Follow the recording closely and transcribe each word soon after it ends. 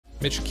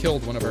Mitch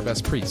killed one of our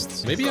best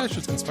priests. Maybe I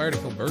should conspire to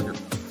kill Burger.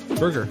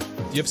 Burger, do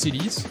you have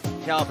CDs?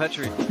 Yeah,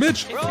 Petri.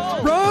 Mitch, Bro!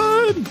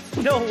 run!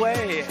 No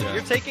way! Yeah.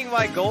 You're taking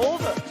my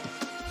gold?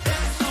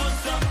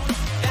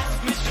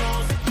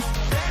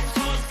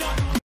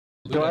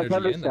 Do I have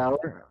a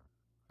shower?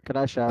 Can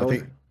I shower?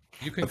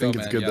 You can I think go,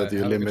 it's man. good Yeah, that you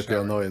have a good limit the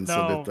shower. annoyance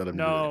a bit. Let him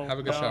do it. Have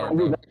a good shower, Are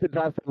bro. you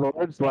recognize the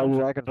Lords while you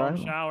recognize?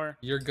 Don't shower.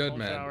 You're good, Don't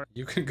man. shower.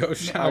 You can go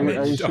shower. Are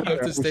you You don't sure?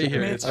 have to stay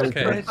here. It's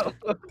okay.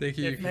 Thank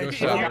you. You can go Mitch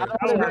shower.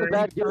 I don't want to be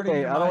that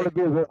guilty. I don't want to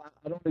be. I don't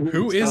want to be.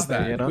 Who is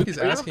stopping, that? You know? Who is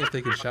asking if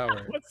they can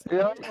shower?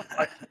 Yeah.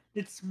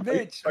 It's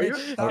Mitch. Are you-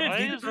 Mitch, stop Mitch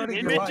deep is-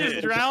 throating Mitch your is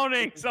life.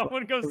 drowning.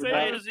 Someone go Why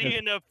save is he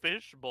in a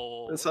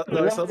fishbowl?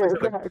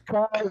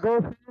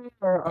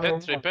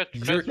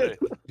 Petri.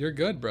 You're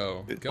good,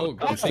 bro. Go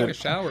Oh, take a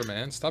shower,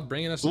 man. Stop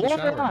bringing us to the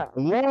shower.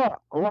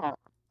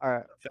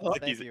 Alright. I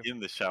think he's in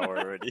the shower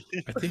already.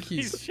 I think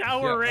He's yeah,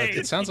 showering. like,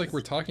 it sounds like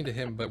we're talking to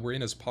him, but we're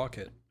in his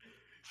pocket.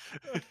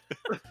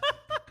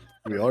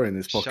 We are in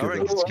his pocket.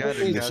 Showering though. is good.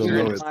 You guys shall are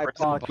in know his it. My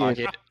personal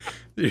pocket.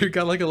 You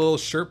got like a little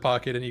shirt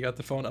pocket and you got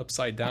the phone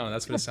upside down.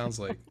 That's what it sounds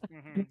like.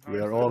 We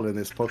are all in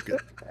his pocket.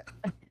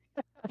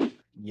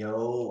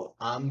 Yo,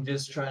 I'm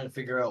just trying to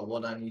figure out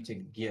what I need to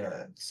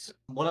get.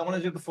 What I want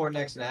to do before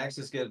next Nax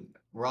is get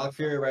Rock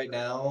Fury right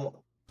now.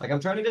 Like, I'm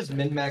trying to just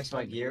min-max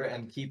my gear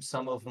and keep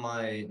some of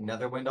my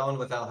Netherwind on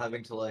without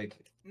having to, like...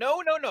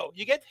 No.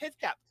 You get hit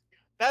capped.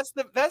 That's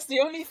the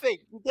only thing.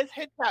 You get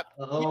hit capped.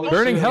 Oh,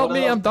 Burning, shit, help what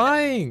me! else? I'm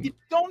dying. You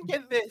don't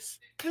get this.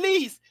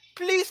 Please,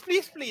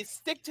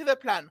 stick to the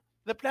plan.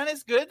 The plan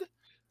is good.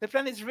 The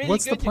plan is really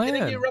What's the good. You're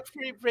getting plan? your rock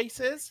free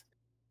braces.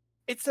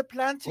 It's a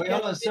plan to Wait, get.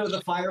 hold on. So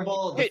the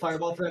fireball hit.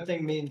 threat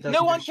thing means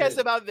No one cares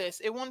about this.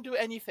 It won't do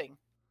anything.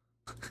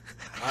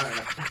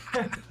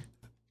 Alright.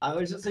 I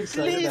was just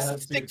excited. Please to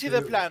have stick to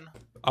the plan.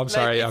 I'm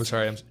sorry. Like, I'm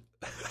sorry.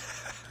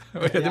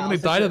 Wait, I didn't want to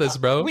die to this,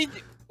 bro.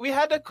 We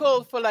had a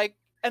call for like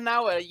an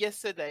hour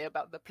yesterday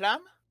about the plan.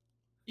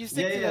 You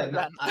stick to the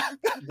plan.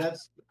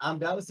 I'm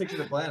down to stick to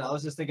the plan. I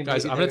was just thinking.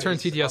 Guys, maybe I'm gonna there turn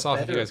is TTS a off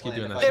if you better guys keep plan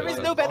doing if that. I There is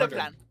go no better bargain.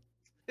 plan.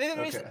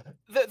 There is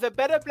Okay. the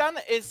better plan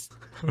is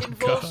Oh,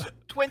 involves God.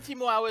 20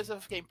 more hours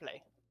of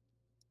gameplay.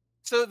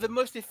 So the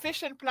most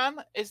efficient plan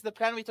is the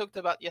plan we talked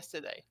about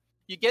yesterday.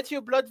 You get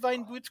your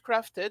Bloodvine boots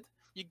crafted,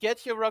 you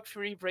get your Rock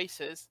Fury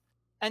braces,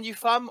 and you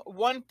farm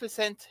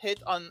 1%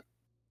 hit on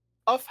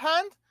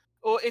offhand,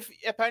 or if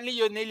apparently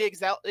you're nearly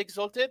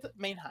exalted,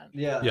 main hand.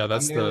 Yeah,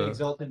 that's I'm nearly the-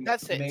 exalted.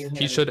 That's it. Main hand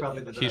He is should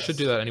probably the should best.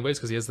 do that anyways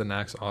because he has the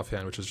Nax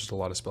offhand, which is just a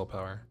lot of spell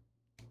power.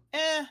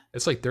 Eh,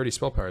 It's like 30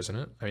 spell power, isn't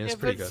it? I mean, it's yeah,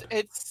 pretty but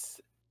good.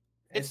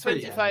 It's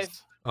pretty 25.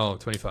 honest. Oh,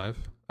 25.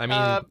 I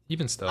mean,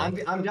 even still. I'm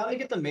down to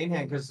get the main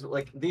hand because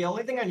like the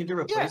only thing I need to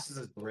replace is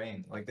this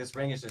ring. Like this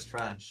ring is just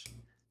trash.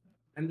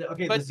 And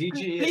okay, But the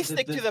ZG. please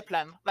stick to the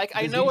plan. Like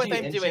I know what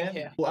ZG I'm doing enchant-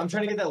 here. Well, I'm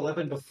trying to get that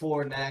weapon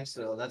before Nax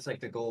though. That's like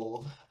the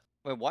goal.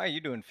 Wait, why are you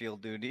doing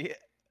field duty?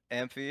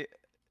 Amphi?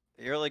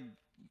 You're like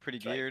pretty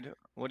geared.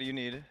 What do you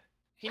need?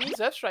 He needs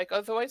Earthstrike,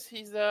 otherwise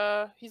he's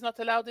not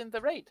allowed in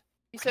the raid.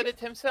 He said it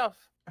himself.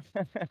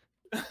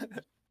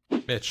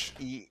 Mitch,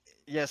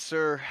 Yes,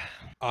 sir.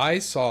 I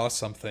saw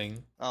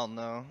something Oh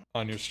no.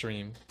 on your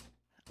stream.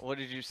 What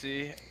did you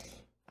see?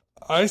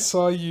 I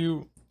saw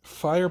you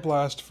fire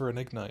blast for an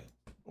ignite.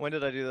 When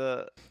did I do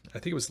that? I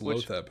think it was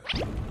Which- Lotheb.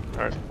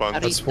 Alright, fun.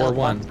 That's spore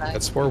one.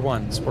 That's spore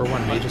one. Spore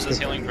one. Mage is This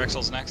good. healing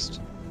Grixel's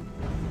next.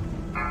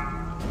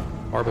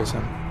 Marbles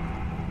him.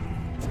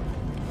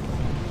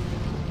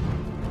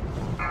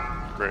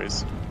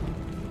 Grace.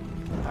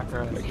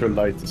 Make your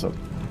light is up.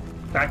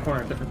 Back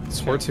corner, different.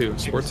 Spore two.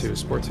 Spore two.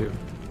 Spore two.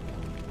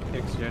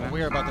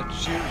 We are about to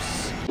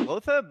juice.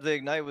 Lotheb, the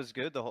ignite was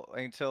good the whole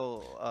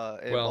until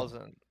it Well,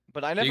 wasn't.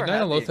 But I The never ignite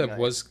had on the Lotheb ignite.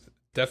 was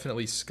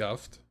definitely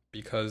scuffed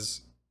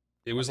because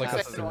it was like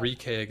a Second one.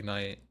 3k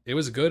ignite. It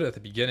was good at the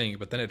beginning,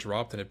 but then it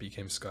dropped and it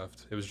became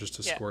scuffed. It was just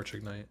a Yeah. scorch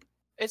ignite.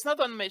 It's not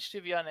on Mage,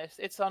 to be honest.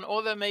 It's on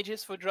all the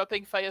mages for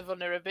dropping fire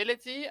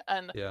vulnerability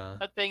and Yeah.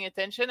 not paying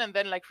attention, and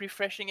then like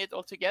refreshing it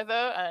all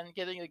together and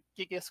getting a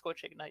Giga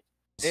Scorch ignite.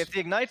 If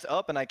the ignite's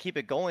up and I keep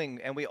it going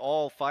and we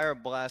all fire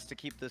blast to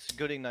keep this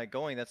good ignite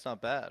going, that's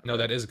not bad. No,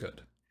 that is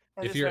good.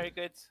 That If is you're- very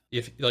good.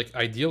 If like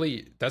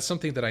ideally, that's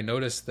something that I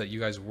noticed that you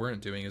guys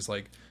weren't doing is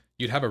like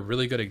you'd have a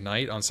really good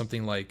ignite on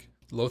something like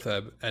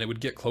Lotheb, and it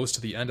would get close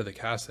to the end of the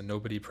cast and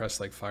nobody pressed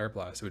like fire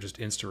blast. It would just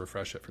insta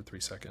refresh it for 3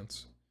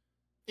 seconds.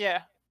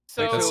 Yeah.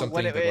 So Like, that's So,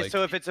 something when that, like-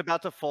 so if it's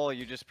about to fall,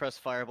 you just press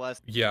fire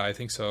blast. Yeah, I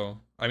think so.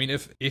 I mean,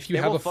 if you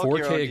It have will a fuck your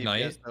 4k own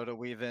ignite, DPS, though, to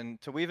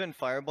weave in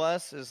fire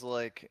blast is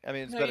like, I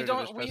mean, it's no, better you to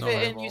don't just press weave No, it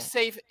normal. in. You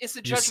save. It's a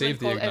You save judgment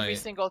the call every ignite.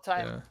 single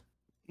time. yeah.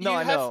 No, you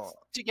I have know.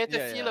 to get a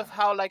Yeah, feel yeah. of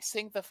how like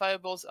synced the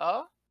fireballs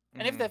are,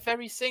 and if Mhm. they're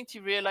very synced,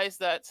 you realize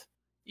that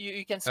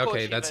you can scorch.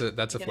 Okay, that's even. a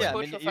that's a You can flame. Yeah, I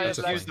scorch mean, for you fire just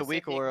That's a use the flame.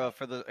 weak aura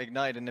for the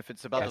ignite, and if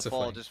it's about That's to a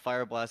fall, flame. just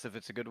fire blast if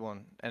it's a good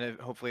one, and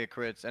hopefully it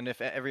crits. And if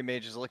every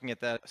mage is looking at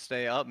that,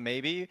 stay up.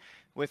 Maybe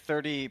with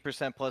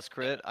 30% plus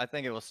crit, I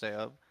think it will stay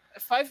up.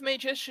 5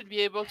 mages should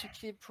be able to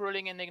keep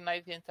rolling and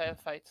ignite the entire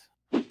fight.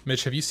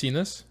 Mitch, have you seen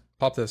this?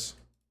 Pop this.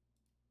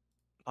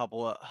 Pop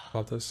what?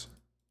 Pop this.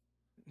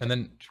 And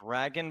then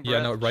Dragonbreath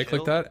yeah, no, right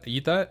click Chili?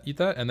 that, eat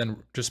that, and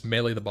then just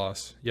melee the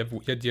boss. Do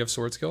you have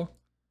sword skill?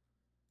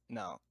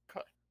 No.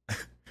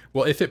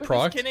 Well, if it With his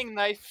procced, killing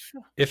knife.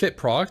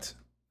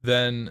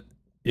 then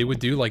it would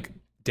do like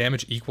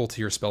damage equal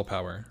to your spell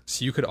power.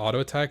 So you could auto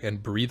attack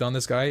and breathe on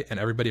this guy and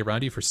everybody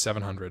around you for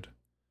 700.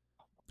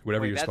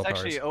 Whatever Wait, your spell that's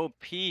power is. actually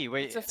OP.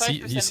 Wait, It's a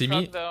See- 5% you see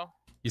me? proc, though.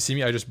 You see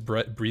me? I just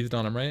breathed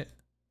on him, right?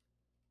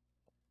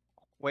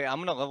 wait, I'm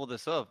gonna level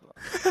this up.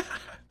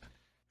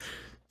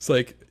 It's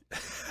like,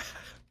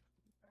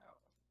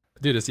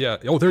 dude, it's yeah.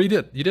 Oh, there you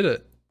did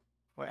it.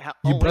 Wait, how,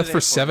 You what breath is for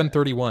it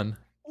 731.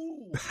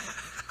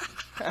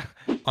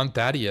 On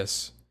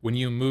Thaddius, when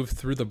you move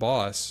through the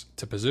boss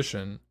to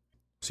position,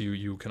 so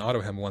you can auto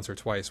him once or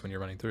twice when you're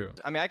running through.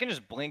 I mean, I can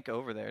just blink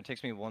over there. It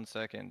takes me 1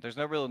 second. There's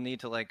no real need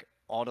to like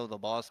auto the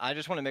boss. I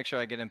just want to make sure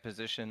I get in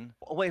position.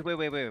 Oh, wait.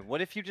 What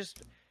if you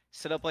just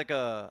set up like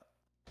a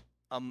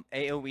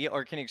AOE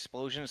Arcane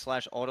Explosion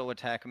 / auto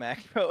attack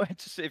macro?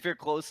 Just if you're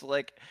close to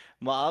like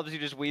mobs, you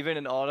just weave in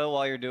an auto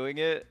while you're doing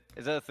it.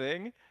 Is that a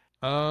thing?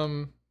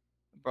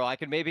 Bro, I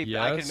could maybe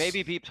Yes.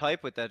 beat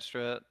type with that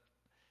strat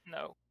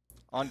No.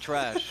 on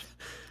trash.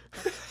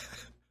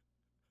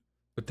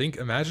 But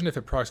imagine if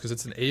it procs, because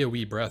it's an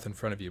AoE breath in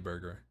front of you,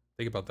 Burger.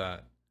 Think about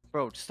that.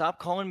 Bro, stop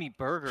calling me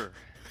burger.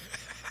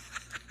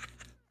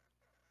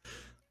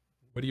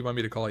 What do you want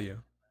me to call you?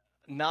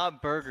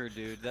 Not burger,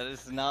 dude. That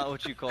is not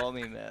what you call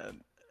me,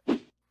 man.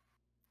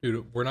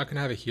 Dude, we're not going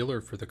to have a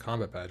healer for the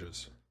combat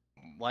badges.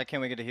 Why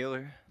can't we get a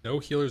healer? No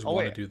healers Oh,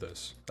 want to wait. do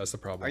this. That's the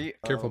problem. Are you-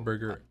 Careful, oh.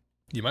 Burger.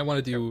 You might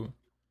want to do...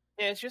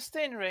 Yeah, just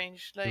stay in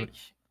range.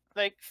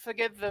 Like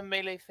forget the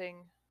melee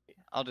thing.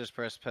 I'll just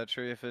press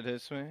Petri if it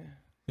hits me.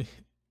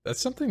 That's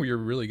something you're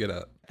really good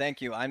at. Thank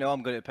you. I know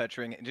I'm good at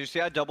Petring. Did you see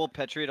I double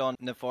Petried on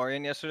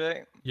Nefarian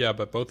yesterday? Yeah,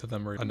 but both of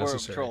them were Or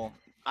unnecessary. Troll.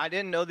 I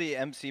didn't know the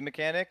MC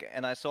mechanic,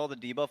 and I saw the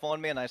debuff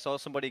on me, and I saw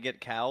somebody get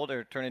cowed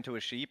or turn into a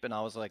sheep, and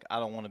I was like, I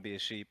don't want to be a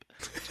sheep.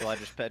 So I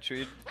just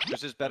Petried.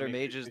 There's just better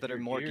mages that are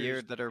more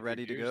geared that are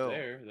ready to go.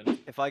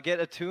 If I get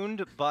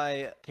attuned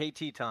by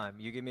KT time,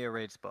 you give me a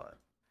raid spot.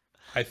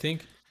 I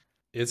think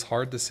it's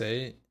hard to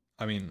say.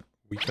 I mean,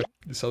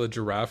 you saw the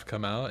giraffe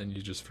come out and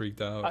you just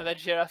freaked out. Oh, that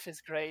giraffe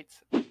is great.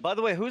 By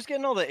the way, who's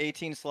getting all the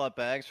 18 slot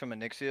bags from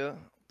Anixia?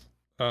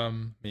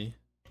 Me.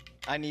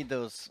 I need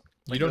those.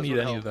 You Like, don't those need would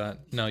any help. of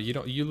that. No, you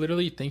don't. You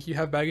literally think you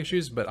have bag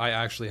issues, but I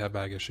actually have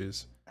bag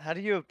issues. How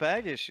do you have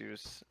bag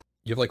issues?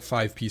 You have like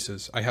 5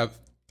 pieces. I have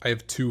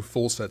 2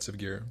 full sets of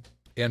gear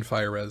and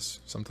fire res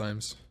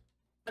sometimes.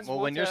 There's Well,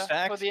 when you're water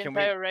stacked, for the can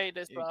we- entire raid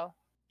as you- well.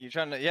 You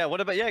trying to? Yeah.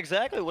 What about? Yeah,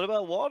 exactly. What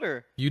about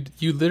water? You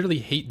literally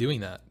hate doing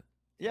that.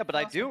 Yeah, but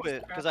I Awesome. do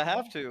it because I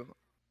have to.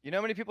 You know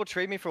how many people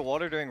trade me for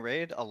water during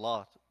raid? A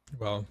lot.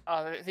 Well,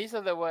 Oh, these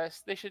are the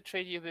worst. They should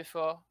trade you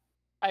before.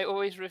 I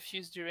always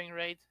refuse during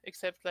raid,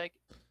 except like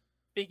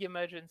big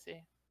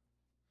emergency.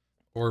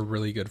 or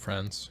really good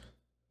friends.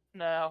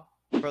 No.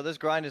 Bro, this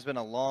grind has been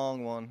a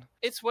long one.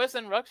 It's worse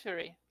than Rock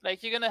Fury.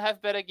 Like, you're gonna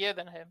have better gear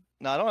than him.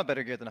 No, I don't have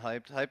better gear than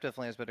Hyped. Hype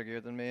definitely has better gear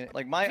than me.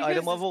 Like, my Because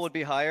item level it's- would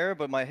be higher,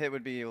 but my hit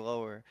would be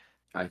lower.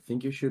 I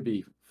think you should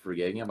be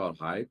forgetting about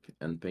hype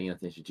and paying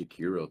attention to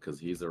Kuro because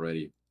he's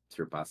already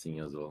surpassing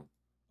you as well.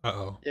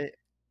 Uh-oh.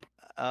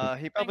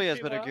 He probably has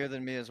you, better Rob. gear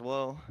than me as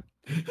well.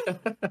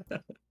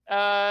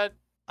 Uh,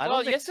 I well,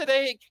 don't think...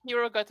 yesterday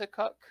Hero got a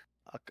cock.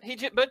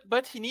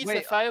 But he needs a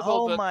Wait,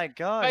 fireball oh book. my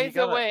god. By He the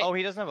got way- Oh,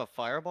 he doesn't have a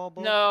fireball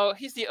book? No,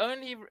 he's the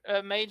only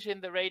mage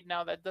in the raid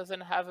now that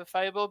doesn't have a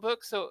fireball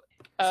book. So,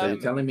 So you're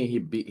telling me he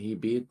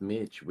beat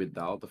Mitch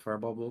without the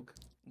fireball book?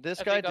 This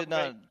I guy think did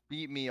upgrade. not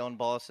beat me on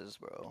bosses,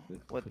 bro.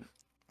 What?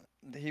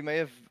 He may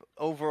have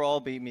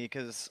overall beat me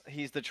because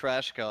he's the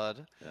trash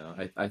god.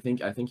 Yeah, I think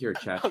your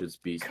chat should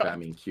be God.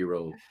 spamming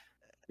Kuro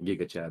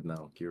gigaChad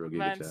now. Kuro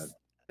man, gigaChad.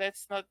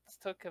 let's not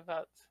talk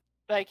about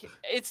like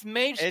it's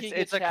mage.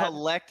 It's a gigaChad.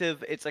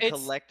 collective. It's a It's-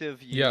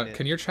 collective Yeah, unit.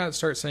 can your chat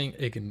start saying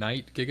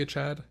ignite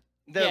GigaChad?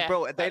 Yeah,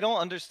 Bro, they but- don't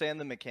understand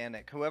the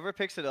mechanic. Whoever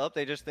picks it up,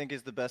 they just think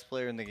is the best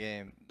player in the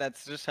game.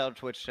 That's just how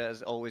Twitch chat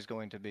is always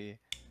going to be.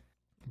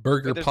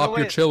 Burger, there's pop no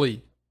your way-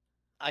 chili.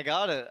 I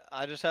got it.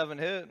 I just haven't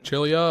hit.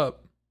 Chili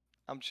up.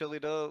 I'm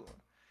chillied up.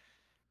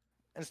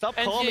 And stop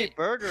And calling me you-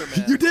 Burger,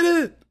 man. You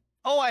did it!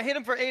 Oh, I hit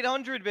him for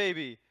 800,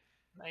 baby.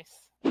 Nice.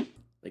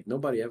 Like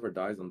nobody ever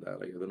dies on that.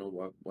 Like I don't know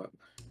what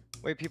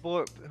Wait,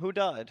 who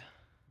died?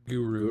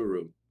 Guru.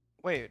 Guru.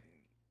 Wait,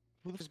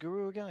 who was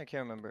Guru again? I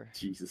can't remember.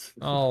 Jesus.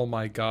 Oh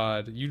my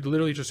god. You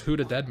literally just hoot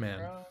a dead man.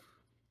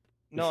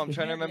 No, I'm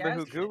trying to remember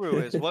who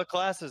Guru is. What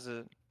class is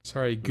it?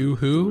 Sorry, Goo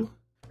who?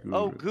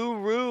 Oh,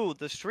 Guru,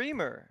 the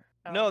streamer.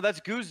 Oh. No, that's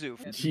Guzu.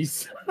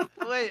 Jeez.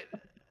 Wait,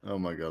 Oh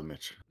my god,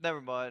 Mitch.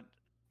 never mind.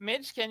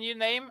 Mitch, can you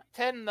name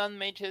 10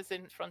 non-mages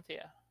in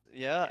Frontier?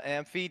 Yeah,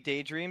 Amphi,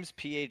 Daydreams,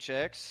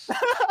 PHX.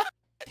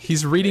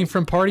 He's reading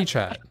from party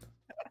chat.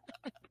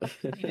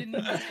 You didn't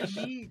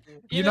mention me.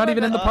 You're not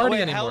even in the party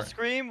wait, anymore.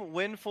 Hellscream,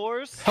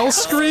 Windforce.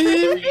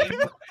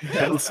 Hellscream!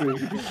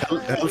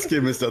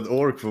 Hellscream is that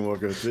orc from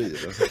Warcraft 3.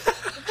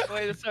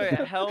 Wait, sorry,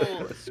 Hell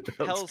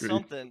Hellscream.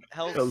 something.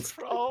 Hell Hell's-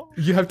 Scroll.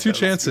 You have 2 Hellscream.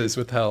 chances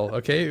with hell,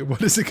 okay?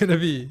 What is it gonna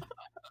be?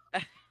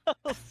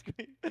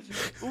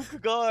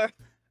 Ukagar.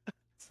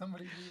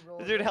 Somebody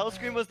re-roll. Dude,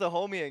 Hellscream was the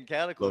homie in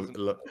Cataclysm.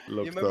 Look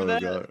You remember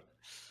that? guy.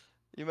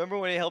 You remember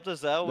when he helped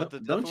us out with the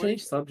Don't Death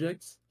change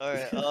subjects.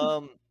 Alright,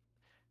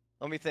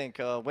 let me think.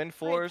 Wind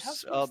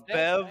Force, Hellscream's dead,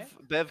 Bev,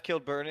 right? Bev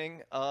killed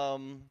Burning.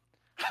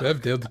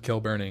 Bev did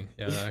kill Burning.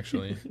 Yeah,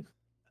 actually. Who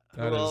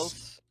That is.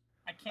 else?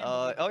 I can't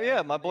believe Oh that yeah,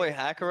 was my boy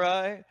amazing.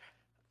 Hakurai.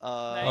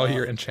 Oh,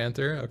 your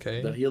enchanter.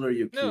 Okay. The healer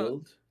you No.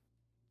 killed.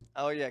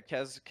 Oh yeah,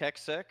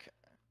 Keksek.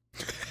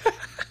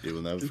 You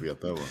will never forget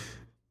that one.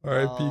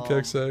 R.I.P.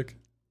 Keksek.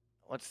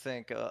 Let's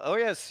think. Oh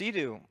yeah,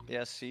 Sea-Doo.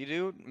 Yeah,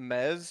 Sea-Doo,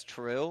 Mez,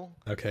 Trill.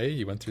 Okay,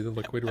 you went through the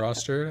liquid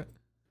roster.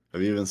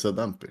 Have you even said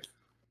Dumpy?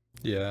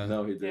 Yeah.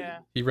 No, he didn't. Yeah.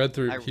 He read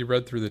through. I- He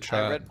read through the I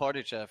chat. read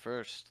party chat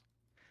first.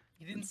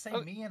 He didn't say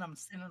Oh. me, and I'm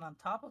sitting on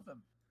top of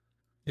him.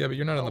 Yeah, but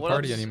you're not in the What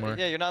party else? anymore.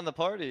 Yeah, you're not in the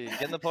party.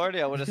 Get in the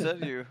party. I would have said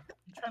you. You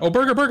trying Oh,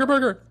 to-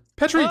 burger!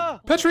 Petri! Ah!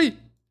 Petri!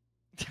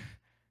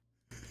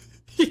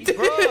 He did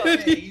Bro, it!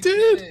 yeah, He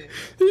did! it.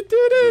 He did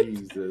it!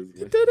 Jesus.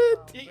 He did it!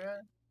 Oh, You- bruh.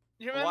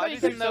 You remember Why you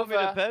did you can sell me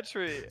to Nova?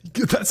 Petri?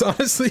 That's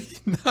honestly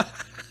not.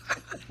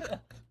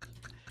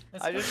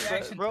 That's I good just,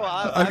 reaction bro,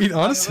 time. I mean, I'm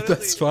honestly,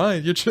 that's literally-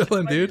 fine. You're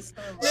chilling, Like, dude. it's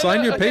so No, Sign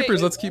no, your okay.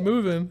 papers. Let's keep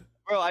moving.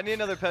 Bro, I need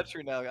another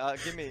Petri now.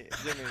 Give me.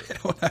 I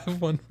don't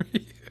have one for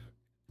you.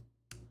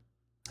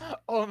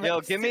 Oh my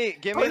Yo, give me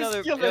Or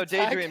another. steal Yo, the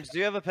tag. Daydreams. Do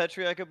you have a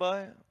Petri I could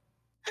buy?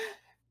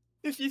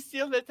 If you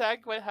steal the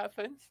tag, what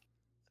happens?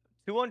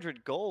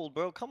 200 gold,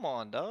 bro. Come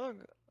on,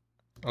 dog.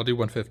 I'll do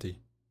 150.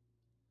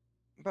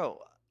 Bro,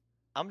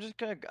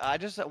 I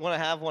just want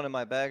to have one in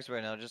my bags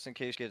right now, just in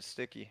case it gets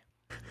sticky.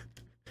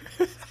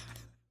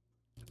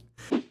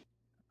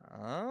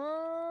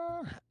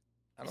 I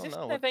Is don't this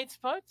know. the evade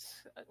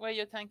spots where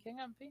you're tanking,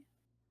 MP?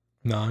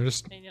 No, I'm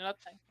just And you're not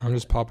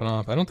tanking. popping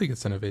off. I don't think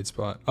it's an evade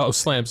spot. Oh,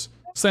 slams.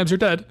 Slams, you're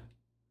dead.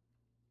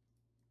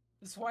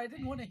 That's why I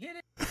didn't want to hit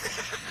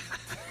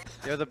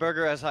it. Yo, the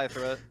burger has high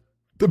threat.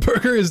 The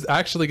burger is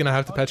actually gonna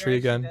have to Oh, Petri you're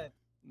again. actually dead.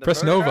 The Press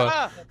burger- Nova.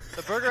 Ah!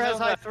 The burger has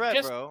high Nova. threat,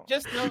 just, bro.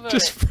 Just Nova.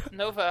 Just- it.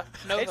 Nova.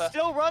 Nova. It's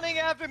still running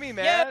after me, Yeah,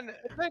 man.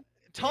 look,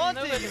 Taunt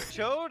Nova it, you is-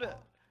 chode.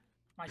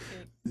 My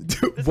kick.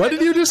 Dude, This what guy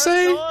did you doesn't just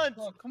press say? taunt.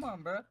 Oh, come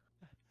on, bro.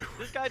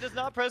 This guy does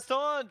not press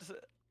taunt.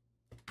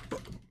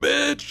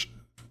 Bitch!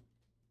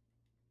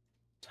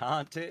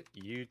 Taunt it,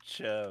 you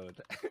chode.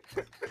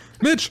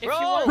 Mitch! If you Bro!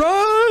 want-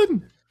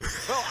 Run!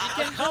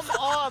 Bro, come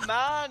on,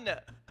 man.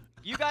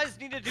 You guys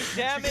need to do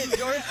damage.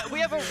 Or we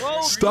have a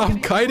rogue. Stop You can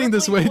use kiting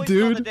this crippling way,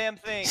 poison on the dude. damn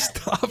thing.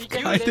 Stop You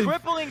can kiting.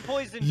 Crippling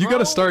poison, You bro.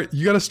 gotta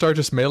start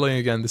just meleeing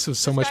again. This is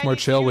so This much guy more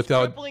needs to chill use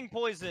without. crippling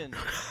poison.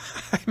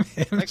 I'm Like, what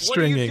are you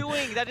hamstringing.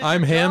 doing? That is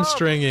I'm your job.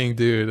 hamstringing,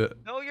 dude.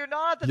 No, you're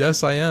not. That's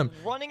Yes, I am.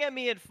 Running at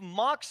me at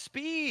mock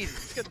speed.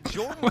 It's got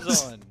Jordans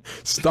What's- on.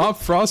 Stop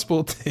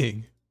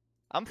frostbolting.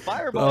 I'm Oh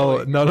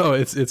fireballing. no,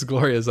 it's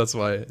glorious. That's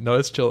why. No,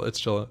 it's chill. It's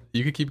chill.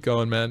 You can keep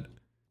going, man.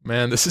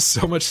 Man, this is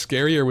so much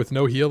scarier with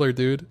no healer,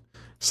 dude.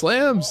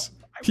 Slams.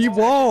 He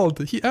walled.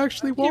 He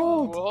actually You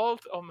walled.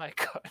 walled? Oh my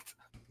god.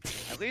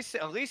 At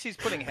least he's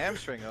putting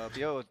hamstring up.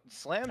 Yo,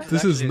 slams.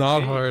 This is actually a not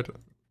G. hard.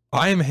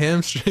 I am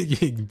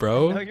hamstringing, No,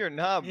 bro. you're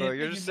not, bro. Yeah,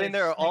 You're you just sitting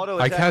did there swing. auto.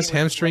 I cast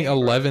hamstring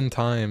 11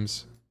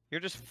 times. You're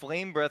just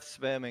flame breath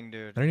spamming,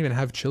 dude. I don't even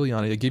have chili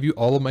on it. I gave you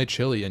all of my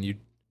chili, and you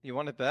You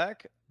want it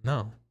back?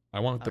 no. I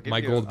want I'll give my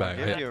you gold I'll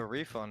back. give you a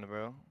refund,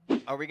 bro.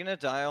 Are we gonna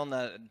die on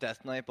that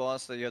Death Knight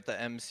boss that you have to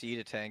MC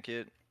to tank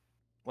it?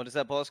 What is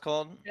that boss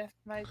called? Death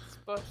Knight's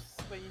boss.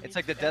 Where you It's need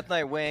like the to- Death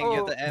Knight wing.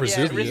 You have to Oh,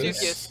 MC. yeah,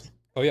 Resuvius?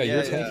 Oh yeah, Yeah,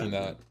 you're yeah. tanking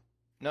that.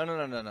 No.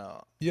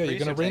 Yeah, you're Priests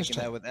gonna are range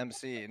tanking tank. that with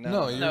MC. No,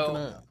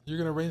 No. you're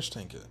gonna range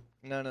tank it.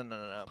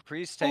 No.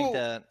 Priest tank Ooh.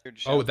 that.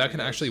 Oh, that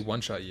can actually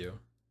one shot you.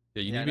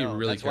 Yeah, you need Yeah, I to be know.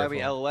 really That's careful. why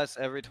we LOS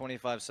every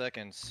 25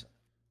 seconds.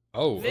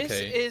 Oh, This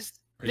okay. is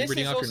Are you this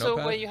reading is off your also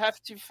notepad? where you have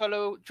to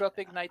follow drop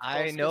ignite. I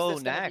calls, 'cause know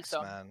that's gonna be Nax,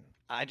 dumb. man.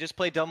 I just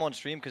play dumb on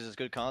stream because it's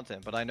good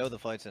content, but I know the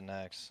fights in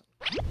Nax.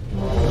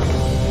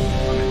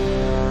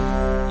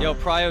 Yo,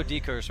 Prio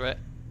decurse, right?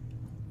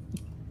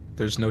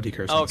 There's no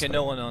decurse. Oh, on okay, this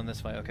no fight. one on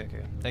this fight. Okay.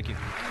 Thank you.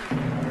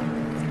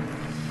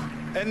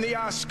 And the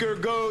Oscar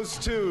goes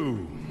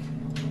to...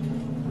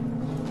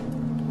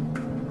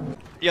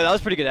 Yeah, that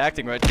was pretty good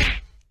acting, right?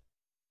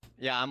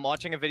 Yeah, I'm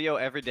watching a video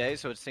every day,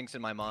 so it sinks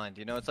in my mind.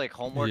 You know, it's like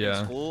homework Yeah.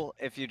 in school.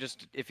 If you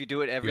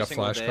do it You every got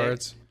single day.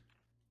 flashcards.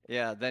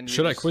 Yeah, then you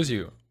Should I just- quiz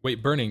you?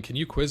 Wait, Burning, can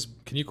you quiz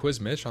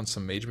Mitch on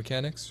some mage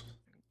mechanics?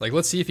 Like,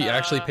 let's see if he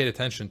actually paid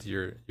attention to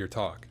your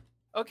talk.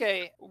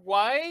 Okay,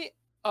 why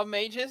are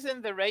mages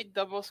in the raid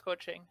double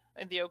scorching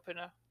in the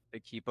opener? To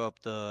keep up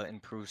the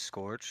improved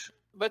scorch.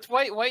 But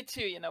why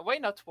two? You know, why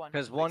not one?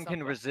 Because for one can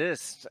example?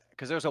 resist.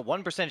 Because there's a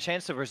 1%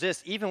 chance to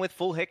resist, even with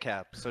full hit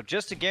cap. So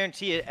just to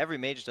guarantee it, every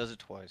mage does it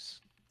twice.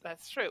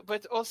 That's true.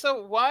 But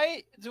also,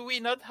 why do we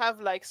not have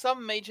like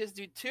some mages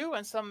do two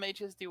and some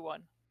mages do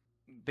one?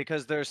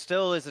 Because there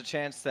still is a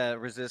chance that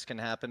resist can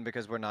happen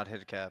because we're not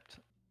hit capped.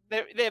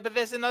 But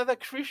there's another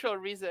crucial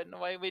reason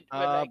why we're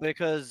like,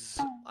 Because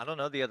I don't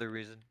know the other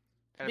reason.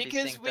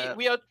 because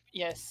we are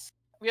yes.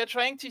 We are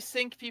trying to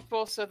sync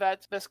people so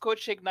that the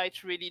Scorch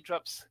Ignite really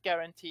drops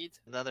guaranteed.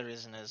 The other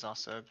reason is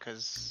also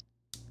because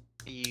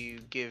you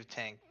give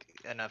tank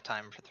enough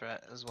time for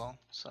threat as well.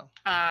 So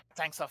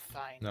Tanks are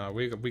fine. No,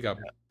 we got.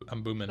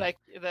 I'm booming. Like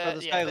Bro,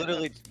 this guy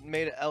literally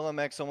made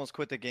LMX almost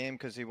quit the game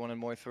because he wanted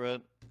more threat.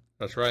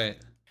 That's right.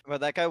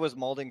 But that guy was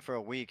molding for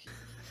a week.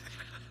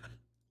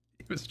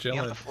 He was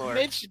chilling.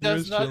 Mitch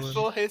does not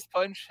pull his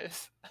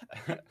punches.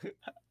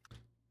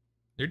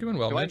 You're doing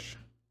well, Do I- Mitch.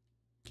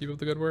 Keep up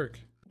the good work.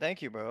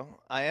 Thank you, bro.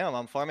 I am.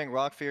 I'm farming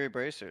Rock Fury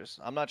Bracers.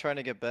 I'm not trying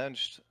to get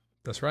benched.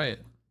 That's right.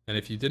 And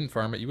if you didn't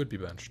farm it, you would be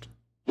benched.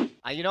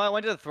 I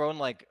went to the throne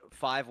like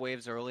 5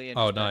 waves early. And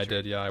Oh just no, I benched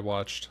did. Yeah, I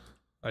watched.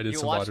 I did You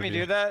some watched water me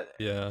view. do that?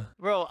 Yeah.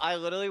 Bro, I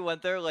literally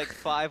went there like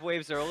 5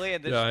 waves early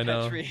and then Yeah, I just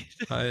know.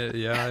 petri.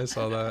 Yeah, I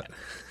saw that.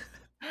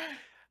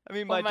 I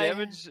mean, Well, my my-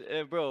 damage,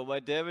 bro, my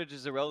damage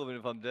is irrelevant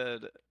if I'm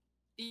dead.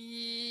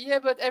 Yeah,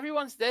 but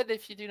everyone's dead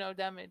if you do no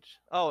damage.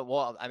 Oh,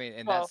 well, I mean,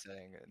 in Well-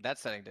 that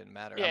setting didn't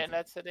matter. Yeah, I'm in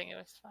that setting it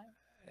was fine.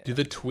 Do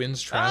the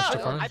twins trash to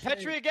farm? I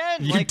petri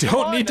again. You like, come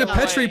don't on need to now.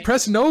 petri.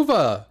 Press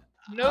Nova.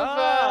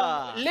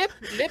 Nova, lip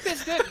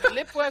is good.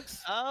 Lip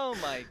works. Oh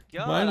my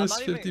god. Minus I'm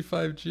not even...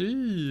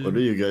 55G. What are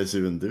you guys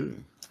even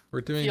doing?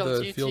 We're doing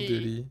Field the field duty.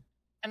 duty.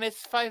 And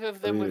it's 5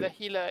 of them with a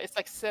healer. It's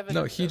like 7.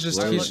 No, of he them. just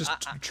Well, he's look,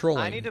 just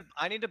trolling.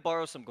 I need to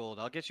borrow some gold.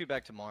 I'll get you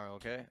back tomorrow,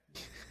 okay?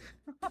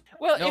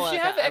 Well, No, if you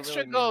like, have I extra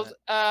really mean gold,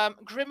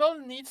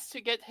 Grimmel needs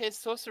to get his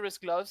sorcerer's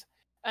gloves,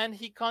 and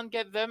he can't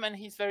get them, and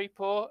he's very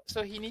poor,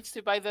 so he needs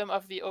to buy them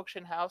off the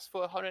auction house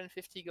for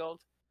 150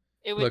 gold.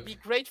 It would Look. be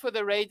great for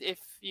the raid if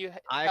you.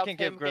 I help can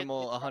give him get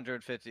Grimmel his-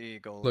 150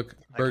 gold. Look, I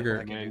can- Burger.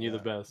 I can Man, do you're the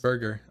that. best.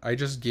 Burger, I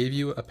just gave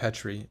you a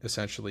petri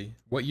essentially.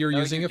 What you're No,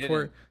 using you it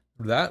for,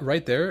 didn't. that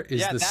right there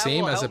is Yeah, the that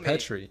same will as a help me.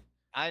 petri.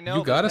 I know.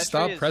 You but gotta petri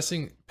stop is...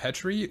 pressing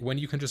petri when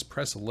you can just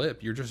press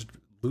lip. You're just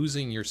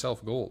losing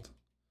yourself gold.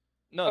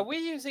 No, Are we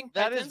using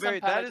that is Titans on very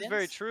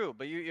Paladins? true.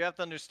 But you have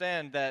to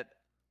understand that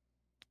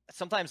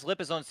sometimes lip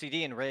is on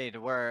CD and raid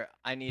where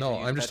I need. No, to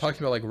use I'm just petri.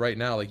 talking about like right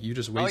now. Like you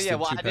just Oh wasted yeah,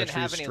 well 2 I didn't petris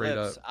have any straight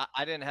lips. up.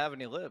 I didn't have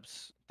any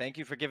lips. Thank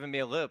you for giving me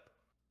a lip.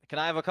 Can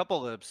I have a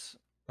couple lips?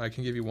 I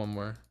can give you one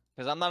more.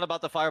 Because I'm not about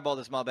to fireball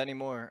this mob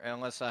anymore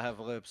unless I have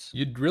lips.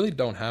 You really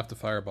don't have to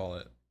fireball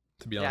it,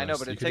 to be honest. Yeah, I know,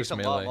 but you it could takes just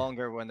a lot melee.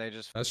 longer when they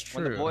just. That's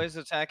When true. the boys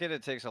attack it,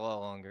 it takes a lot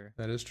longer.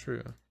 That is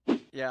true.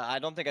 Yeah, I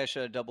don't think I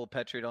should have double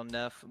petried on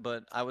Neff,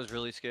 but I was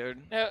really scared.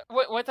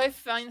 What I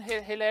find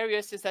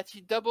hilarious is that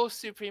he double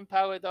supreme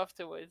powered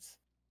afterwards.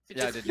 To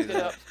Yeah, I just did keep do it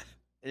that. up.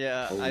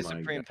 Yeah, Oh I my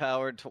supreme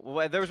powered.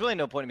 Well, there was really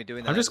no point in me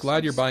doing that. I'm just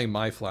glad you're since- buying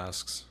my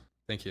flasks.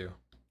 Thank you.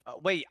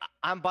 Wait,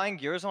 I'm buying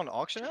yours on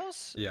auction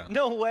house? Yeah.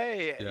 No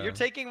way. Yeah. You're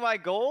taking my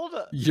gold?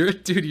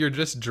 Dude, you're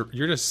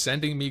just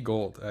sending me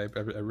gold. I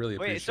really appreciate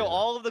Wait, so it.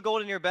 all of the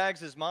gold in your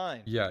bags is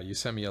mine? Yeah, you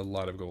sent me a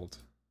lot of gold.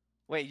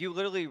 Wait, you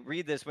literally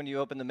read this when you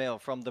open the mail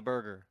from the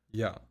burger.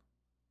 Yeah.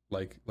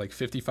 Like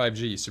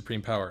 55G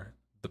Supreme Power,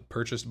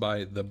 purchased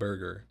by the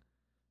burger.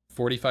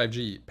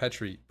 45G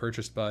Petri,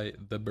 purchased by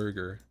the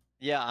burger.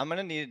 Yeah, I'm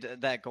gonna need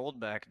that gold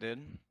back,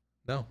 dude.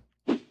 No.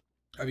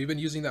 Have you been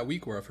using that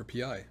weak aura for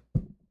PI?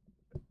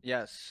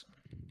 Yes.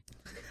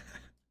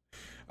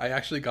 I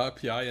actually got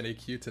PI in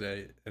AQ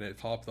today, and it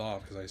popped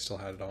off because I still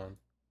had it on.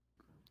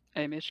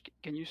 Hey Mitch,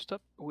 can you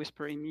stop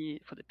whispering me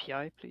for the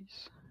PI,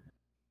 please?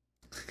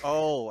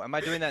 Oh, am I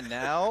doing that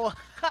now?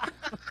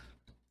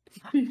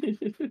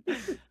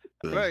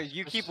 Bro,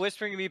 you keep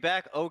whispering me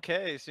back,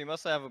 okay, so you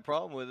must have a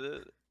problem with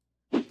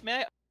it.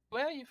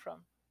 Where are you from?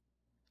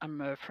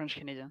 I'm French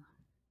Canadian.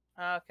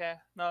 Ah, ok.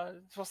 Non,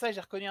 c'est pour ça que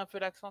j'ai reconnu un peu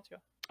l'accent, tu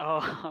vois.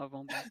 Oh,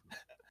 bon.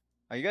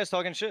 Are you guys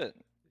talking shit?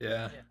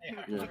 Yeah.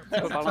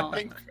 Parlant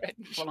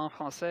en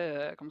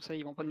français, comme ça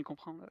ils vont pas nous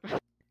comprendre.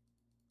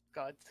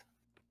 God.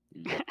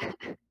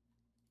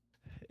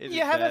 It's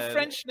You have bad. a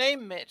French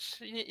name, Mitch.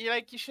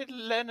 You should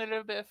learn a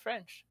little bit of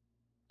French.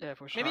 Yeah,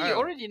 for sure. Maybe you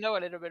already know a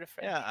little bit of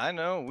French. Yeah, I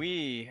know.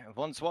 Oui,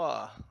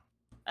 bonsoir.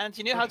 And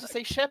you know how to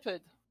say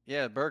shepherd.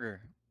 Yeah,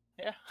 burger.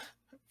 Yeah.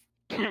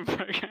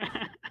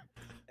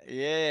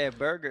 Yeah,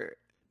 burger.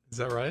 Is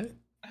that right?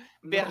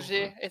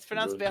 Berger. It's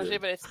pronounced Berger. Berger,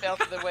 but it's spelled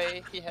the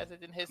way he has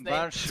it in his name.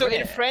 Berger. So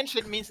in French,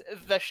 it means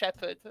the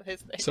shepherd.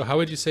 His name. So how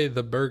would you say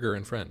the burger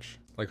in French?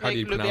 Like how do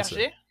you Le pronounce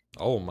berger. it?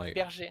 Oh my.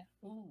 Berger.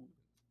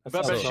 That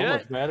Bro, sounds so shit.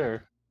 much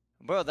better.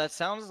 Bro, that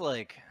sounds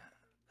like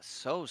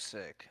so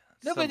sick.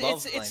 No, but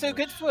it's so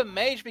good for a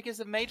mage because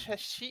a mage has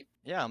sheep.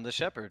 Yeah, I'm the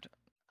shepherd.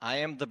 I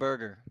am the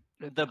burger.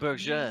 Le The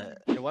burger.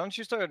 Why don't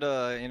you start,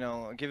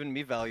 giving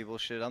me valuable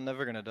shit? I'm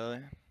never gonna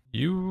die.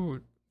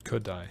 You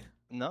could die.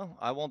 No,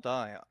 I won't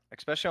die.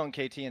 Especially on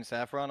KT and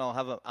Saffron,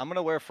 I'm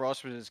gonna wear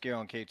frost resist gear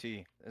on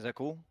KT. Is that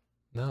cool?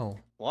 No.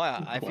 Why?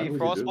 Why If would he you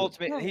frost do bolts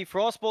that? me, he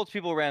frost bolts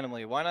people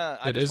randomly. Why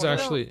not? It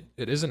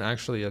isn't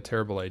actually a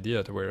terrible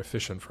idea to wear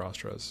efficient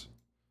frost res.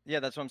 Yeah,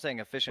 that's what I'm saying.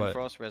 Efficient But-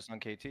 frost res on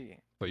KT.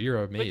 But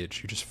you're a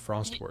mage, you just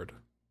frost ward.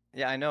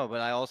 Yeah, I know,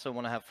 but I also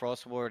want to have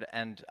frost ward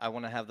and I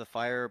want to have the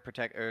fire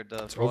protect or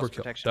the It's frost overkill.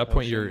 protection. At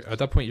potions.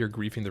 that point you're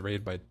griefing the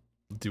raid by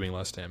doing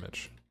less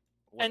damage.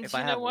 And if you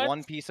I know have what?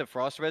 one piece of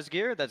frost res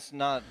gear, that's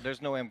not.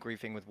 There's no way I'm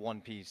griefing with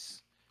one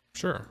piece.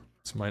 Sure.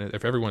 It's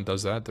if everyone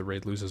does that, the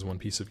raid loses one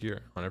piece of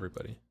gear on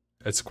everybody.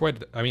 It's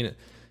quite. I mean,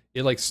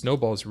 it like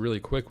snowballs really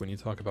quick when you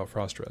talk about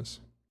frost res.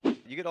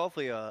 You get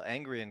awfully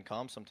angry and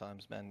calm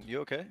sometimes, man. You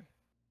okay?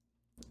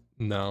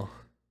 No.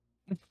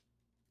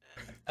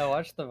 I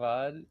watched the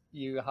VOD.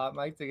 You hot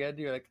mic'd again.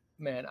 You're like,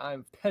 man,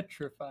 I'm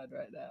petrified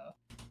right now.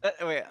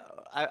 Wait,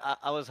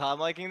 I was hot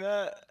micing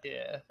that?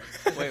 Yeah.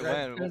 Wait,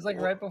 when? It was like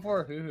right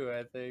before Hoo,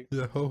 I think.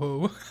 Yeah,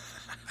 ho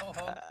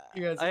ho.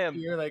 You guys,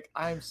 you're like,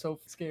 I'm so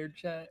scared,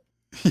 chat.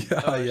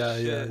 Yeah, Oh, yeah,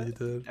 shit. yeah, you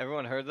did.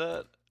 Everyone heard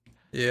that?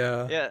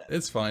 Yeah. Yeah.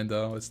 It's fine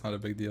though. It's not a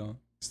big deal.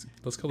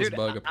 Let's kill this Dude,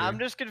 bug up here. I'm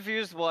just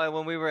confused why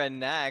when we were at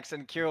Nax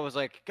and Kira was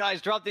like,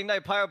 guys, drop the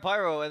ignite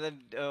pyro, and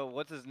then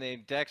what's his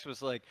name? Dex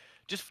was like,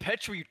 just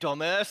petri, you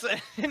dumbass,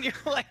 and you're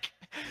like,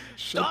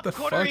 Shut stop the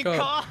quartering fuck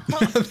up.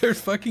 calm. They're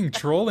fucking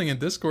trolling in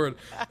Discord.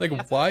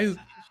 Like why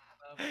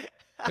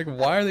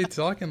are they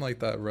talking like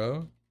that,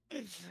 bro?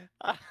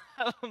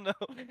 I don't know.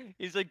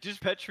 He's like, just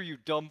petri, you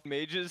dumb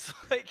mages.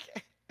 Like,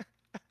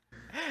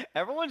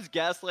 everyone's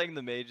gaslighting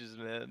the mages,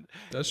 man.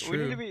 That's We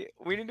true.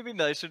 need to be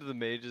nicer to the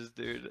mages,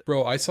 dude.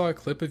 Bro, I saw a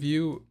clip of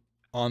you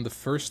on the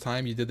first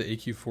time you did the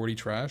AQ40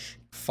 trash,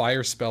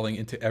 fire spelling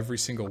into every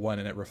single one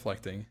and it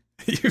reflecting.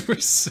 You were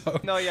so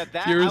No, yeah,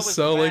 that you were I was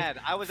so mad.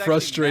 like I was actually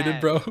frustrated,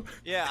 mad. bro.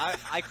 Yeah,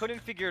 I couldn't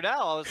figure it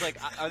out. I was like,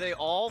 are they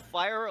all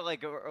fire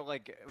like or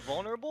like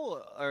vulnerable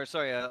or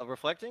sorry,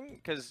 reflecting?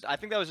 Because I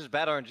think that was just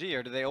bad RNG.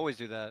 Or do they always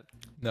do that?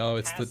 No,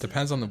 it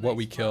depends on what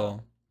we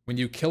kill. When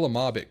you kill a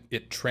mob,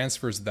 it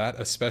transfers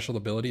a special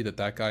ability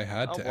that guy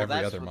had Oh, to well, every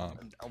that's other what-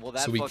 mob. well,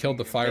 that So we killed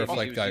the fucking fire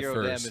made me reflect do guy 0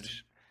 first,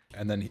 damage.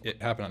 and then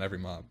it happened on every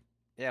mob.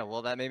 Yeah,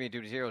 well, that made me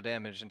do 0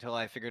 damage until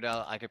I figured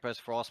out I could press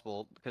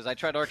Frostbolt because I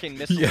tried Arcane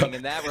Missiling Yeah.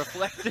 and that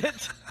reflected,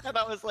 and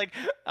I was like,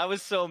 I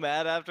was so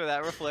mad after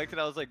that reflected.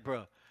 I was like,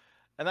 bro.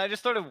 And I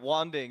just started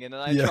wanding, and then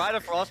I Yeah. tried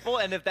a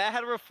Frostbolt, and if that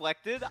had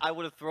reflected, I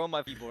would have thrown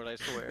my keyboard, I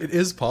swear. It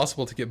is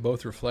possible to get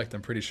both reflect,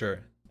 I'm pretty sure.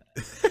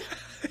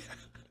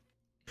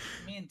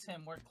 Me and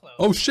Tim, we're close.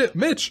 Oh shit,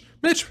 Mitch!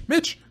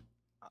 Mitch!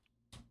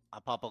 I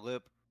pop a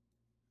lip.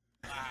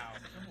 Wow,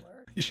 good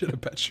work. You should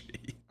have bet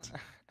me.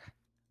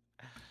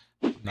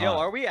 Yo,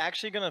 are we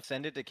actually gonna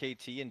send it to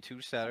KT in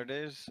 2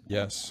 Saturdays?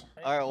 Yes.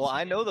 All right. Well,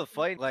 I know the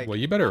fight. Like, Well,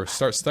 you better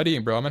start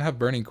studying, bro. I'm gonna have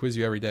Burning quiz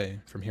you every day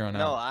from here on no,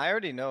 out. I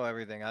already know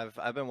everything.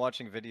 I've been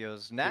watching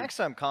videos. Nax,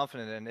 I'm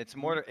confident in. It's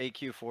more to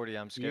AQ40.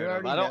 I'm scared of.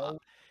 already I don't. know.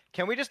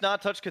 Can we just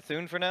not touch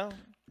Cthulhu for now?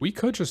 We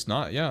could just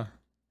not, yeah.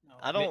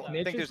 I don't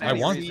Mitch think is there's I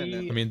any want. reason.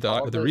 I To... mean,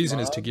 all the those reason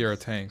is to mobs. gear our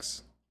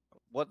tanks.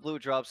 What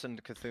loot drops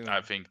into Cthulhu?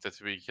 I think that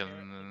we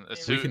can.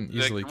 We can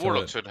easily the kill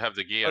warlock it. should have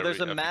the gear. Oh, there's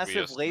a we massive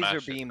just laser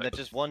smash it, beam like- that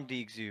just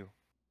 1-deeks you.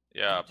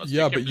 Yeah, but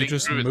Yeah, can but you blink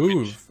just through it, Mitch.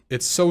 move.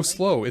 It's so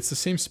slow. It's the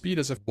same speed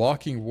as a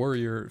walking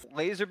warrior.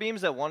 Laser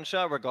beams at one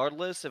shot,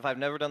 regardless. If I've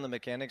never done the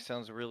mechanics,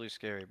 sounds really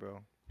scary,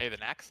 bro. Hey, the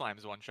Nax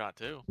Slime's one shot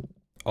too.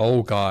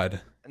 Oh god,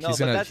 No, he's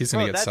but gonna that's-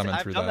 get bro, summoned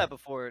I've through done that. that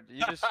before.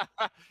 You just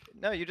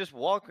no, you just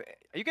walk.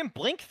 You can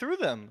blink through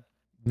them.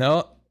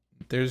 No,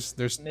 there's.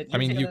 Mitch, I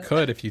mean, you're you gonna-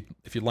 could if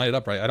you line it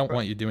up right. I don't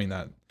want you doing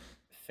that.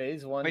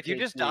 Phase 1. Wait, you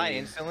just die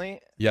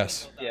instantly?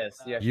 Yes. Yes.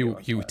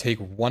 You take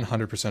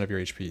 100% of your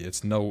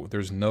HP.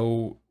 There's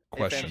no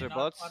question. Ifs, ands, or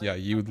buts? Yeah,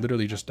 you would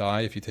literally just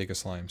die if you take a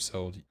slime.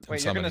 So I'm Wait, you're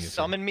summoning gonna you.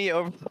 summon me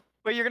over?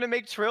 Wait, you're gonna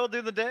make Trill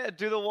do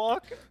the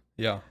walk?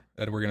 Yeah,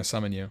 and we're gonna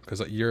summon you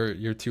because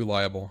you're too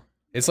liable.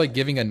 It's like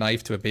giving a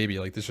knife to a baby.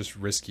 Like this is just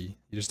risky.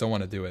 You just don't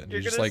want to do it. You're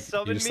just gonna like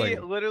summon me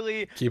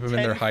literally. keep them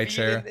in their 10 high feet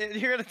chair.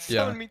 You're gonna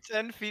Yeah. summon me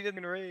 10 feet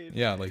in raid.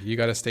 Yeah, like you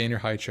gotta stay in your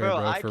high chair, Bro,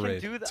 bro, I for can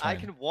raid. do It's that. I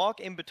fine. can walk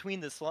in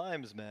between the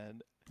slimes, man.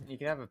 You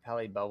can have a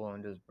pally bubble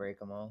and just break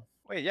them all.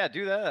 Wait, yeah,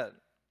 do that.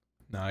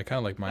 No, I kind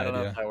of like my I don't know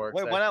idea. if that works.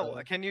 Wait, why actually.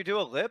 not? Can you do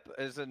a lip?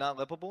 Is it not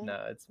lippable?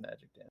 No, it's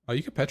magic damage. Oh,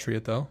 you could petri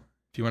it though.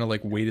 If you want to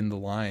like wait in the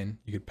line,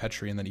 you could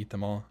petri and then eat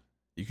them all.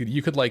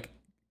 You could like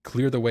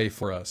clear the way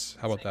for us.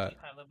 How about that?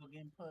 High level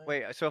gameplay.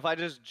 Wait, so if I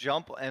just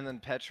jump and then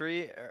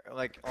petri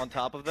like on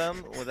top of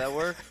them, would that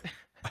work?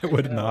 I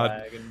would Gonna not.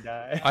 lag and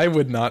die. I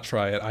would not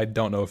try it. I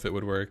don't know if it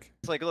would work.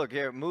 It's like, look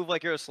here, move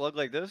like you're a slug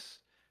like this.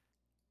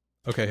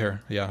 Okay,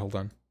 here. Yeah, hold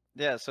on.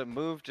 Yeah, so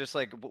move just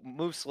like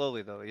move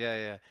slowly though. Yeah,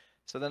 yeah.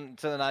 So then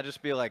I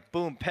just be like,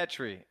 boom,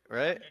 petri,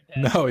 right?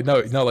 No.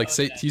 Like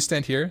say you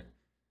stand here,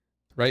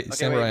 right? Okay,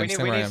 Stand wait, where I am. we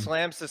Stand where I need am.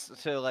 slams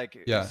to like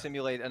Yeah.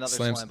 simulate another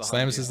Slams. slime behind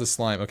Slams you. is the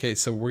slime. Okay,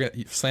 so we're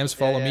gonna slams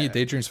follow me. yeah.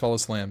 Daydreams follow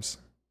slams.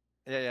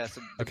 Yeah, yeah.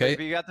 So, Okay.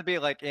 But you got to be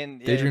like in.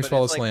 Yeah, Daydreams but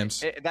follow it's like,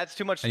 slams. That's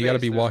too much space. And you gotta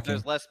be There's- walking.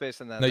 There's less space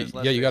than that. No, There's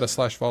less yeah, you gotta space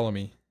slash follow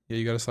me. Yeah,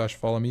 you gotta slash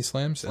follow me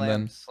slams, and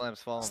then Slams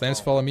follow. slams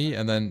follow me,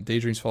 and then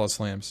daydreams follow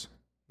slams.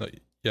 No,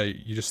 yeah,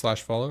 you just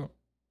slash follow.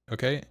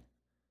 Okay.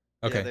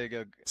 Okay. Yeah, there you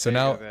go. So There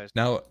you now, go, guys.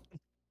 now,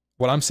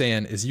 what I'm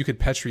saying is you could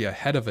petri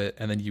ahead of it,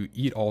 and then you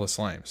eat all the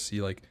slimes.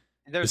 You like.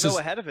 There's this no is-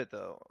 ahead of it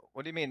though.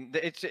 What do you mean?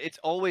 It's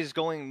always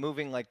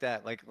moving like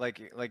that. Like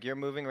you're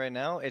moving right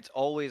now. It's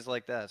always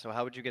like that. So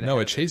how would you get? No,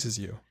 ahead it of chases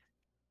you.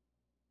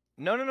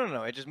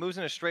 No. It just moves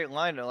in a straight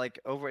line, like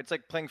over. It's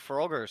like playing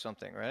Frogger or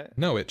something, right?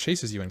 No, it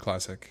chases you in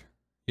classic.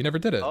 You never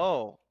did it.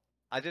 Oh,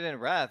 I did it in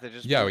Wrath. It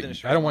just yeah, moved in a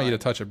straight I don't want you to line.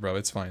 touch it, bro.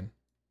 It's fine.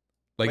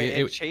 Like Wait,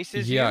 it it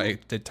chases yeah, you?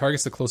 it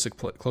targets the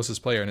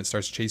closest player and it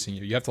starts chasing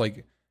you. You have to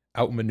like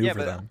outmaneuver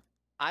but them.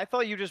 I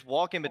thought you just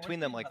walk in between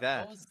them like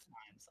that.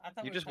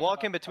 You just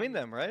walk in between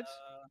them, right?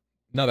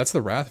 No, that's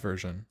the Wrath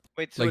version.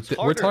 Wait, so Like it's we're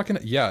harder. talking.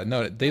 Yeah,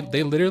 no, they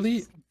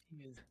literally.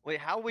 Wait,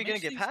 how are we gonna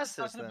get past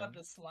this talking then? about the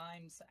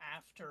slimes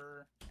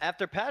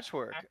After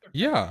patchwork.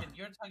 Yeah.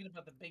 You're talking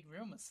about the big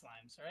room of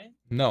slimes, right?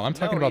 No, I'm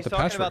talking No, about he's the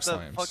talking patchwork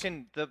about slimes. the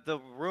fucking the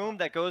room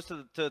that goes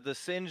to the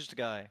singed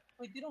guy.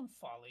 Wait, they don't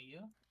follow you.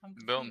 I'm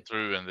Don't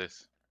ruin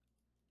this.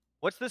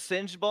 What's the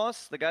singed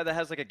boss? The guy that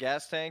has like a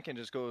gas tank and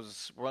just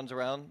runs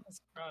around.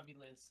 That's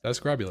Grobulus. That's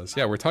Grobulus.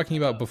 Yeah, we're talking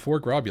about before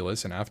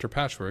Grobulus and after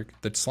patchwork.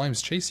 The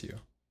slimes chase you.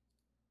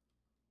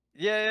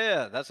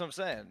 Yeah. That's what I'm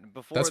saying.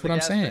 Before That's the what I'm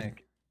gas saying.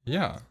 tank.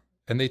 Yeah,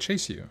 and they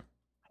chase you.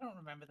 I don't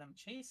remember them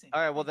chasing.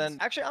 All right, well then,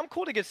 actually, I'm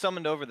cool to get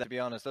summoned over there. To be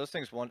honest, those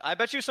things won. I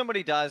bet you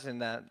somebody dies in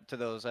that to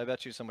those. I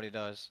bet you somebody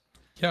dies.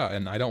 Yeah,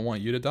 and I don't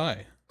want you to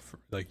die.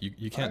 Like you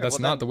can't. Alright, That's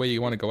well not then- the way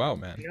you want to go out,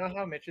 man. You know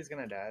how Mitch is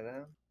gonna die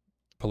though?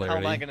 Polarity. How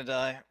am I gonna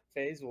die?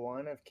 Phase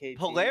 1 of KT.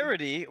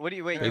 Polarity? What do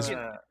you wait? Phase- You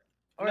can,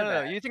 or no.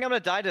 that. You think I'm gonna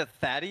die to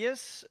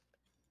Thaddius?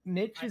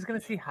 Mitch is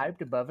gonna see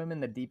hyped above him in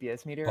the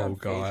DPS meter Oh, on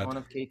God. phase 1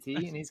 of KT,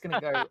 and he's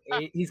gonna go.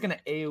 He's gonna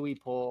AOE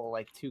pull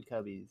like 2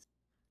 cubbies.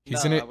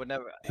 He's No, gonna. I would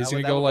never. He's I gonna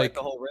would, that go would break like.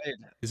 the whole raid.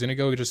 He's gonna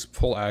go just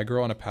full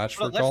aggro on a But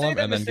patchwork let's say golem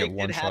that and then get mistake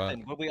one did shot.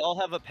 happen. Would we all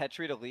have a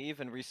petri to leave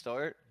and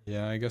restart?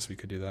 Yeah, I guess we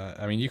could do that.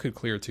 I mean, you could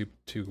clear two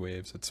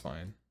waves. It's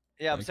fine.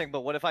 Yeah, I'm Like- saying,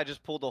 but what if I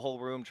just pulled the whole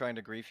room trying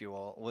to grief you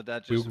all? Would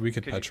that We just? we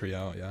could you- petri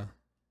out. Yeah.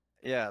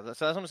 Yeah,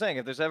 that's what I'm saying.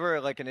 If there's ever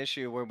like an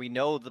issue where we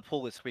know the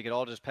pull is, we could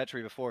all just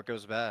petri before it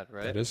goes bad,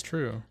 right? That is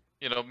true.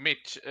 You know,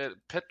 Mitch,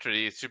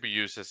 Petri should be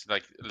used as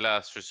like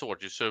last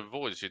resort. You serve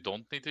voids, you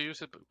don't need to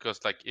use it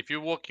because like if you're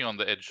walking on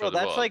the edge Bro, of the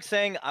that's world, like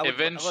saying I would.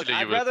 eventually Look, you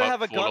I'd will rather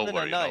have a fall gun than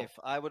over, a you know? knife.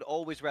 I would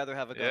always rather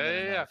have a gun Yeah, than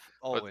yeah, a yeah. knife.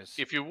 Always.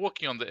 But if you're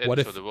walking on the edge What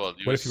if- of the world,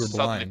 you what if you were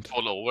suddenly blind?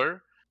 fall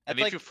over. And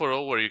That's if you fall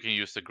over, you can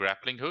use the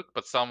grappling hook,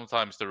 but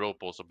sometimes the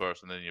rope also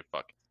bursts and then you're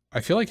fucked. I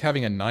feel like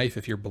having a knife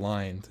if you're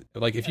blind.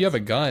 Like if you have a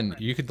gun,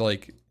 you could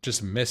like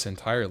just miss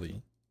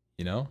entirely.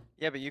 You know?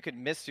 Yeah, but you could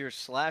miss your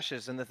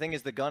slashes, and the thing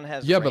is, the gun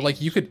has. Yeah, but like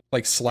range. you could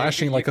like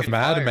slashing you like a could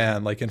fire.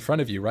 madman like in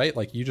front of you, right?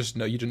 Like you just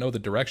know the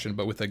direction,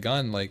 but with a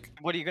gun, like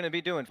What are you gonna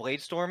be doing?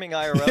 Blade storming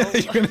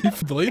IRL? you're gonna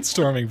be blade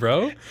storming,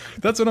 bro.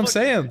 That's what I'm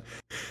saying.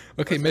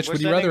 Okay, Listen, Mitch, we're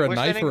would you rather a we're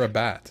knife or a sending-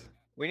 bat?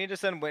 We need to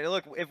send.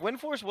 Look, if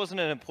Windforce wasn't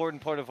an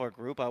important part of our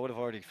group, I would have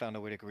already found a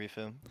way to grief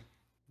him.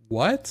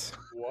 What?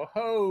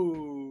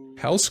 Whoa.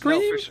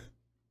 Hellscream? sure.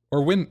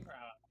 Or Win?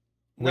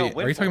 No,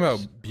 Wait, are you talking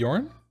Windforce. about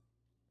Bjorn?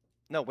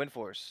 No,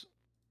 Windforce.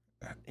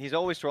 He's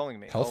always trolling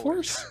me.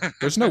 Hellforce?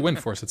 There's no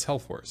Windforce. It's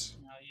Hellforce.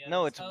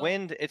 No, it's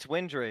Wind. It's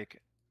Windrake.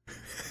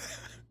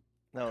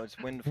 No, it's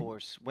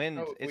Windforce. Wind.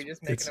 Oh, it's, we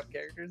just making it's- up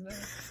characters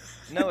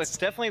now? No, it's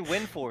definitely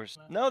Windforce.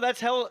 No, that's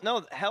Hell.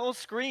 No, Hell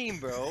Scream,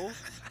 bro.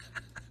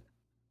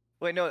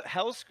 Wait, no,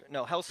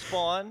 no, Hell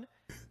Spawn,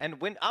 and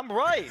Wind. I'm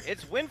right.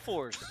 It's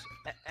Windforce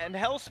and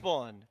Hell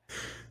Spawn.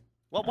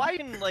 Well, why are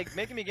you like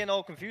making me get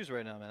all confused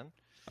right now, man?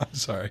 I'm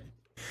sorry.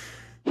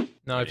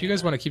 No, if you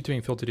guys want to keep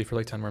doing Field Duty for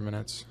like 10 more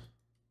minutes,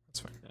 that's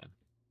fine.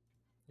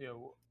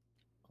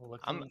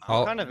 I'm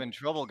I'll- kind of in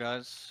trouble,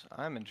 guys.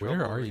 I'm in Where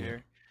trouble are over you?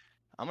 here.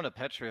 I'm gonna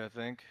Petri, I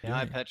think. Yeah. Yeah,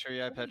 I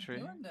Petri, I Petri.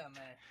 Doing down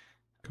there?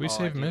 Can we Oh, I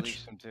save Mitch?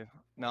 deleted him too.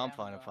 No, I'm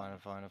fine. I'm fine. I'm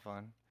fine. I'm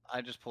fine.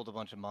 I just pulled a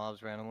bunch of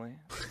mobs randomly.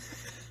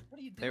 What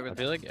are you They doing? were I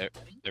feel like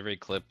every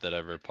clip that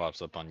ever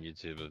pops up on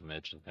YouTube of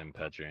Mitch and him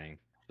petriing.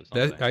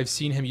 That, I've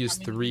seen him use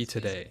 3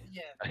 today.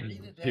 Yeah, 3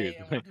 today,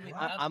 and we're doing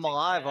I'm nothing.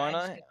 alive, aren't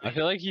just I? got- I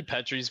feel like he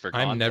petries for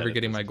I'm content never at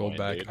getting this my gold point,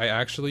 back. dude. I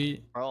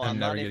actually Bro, am I'm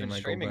never not getting even my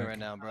gold streaming back. right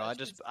now, bro.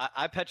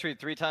 I Petri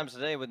 3 times a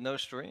day with no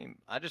stream.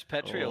 I just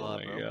Petri a Oh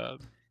lot, my bro.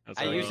 god. That's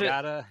I what use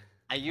love. it.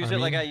 I use I it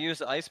like mean- I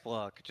use Ice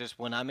Block. Just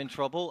when I'm in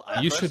trouble,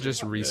 I You press should it.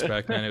 just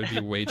respec, man. It would be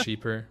way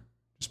cheaper.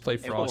 Just play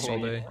Frost all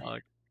day.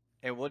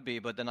 It would be,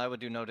 but then I would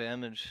do no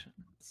damage.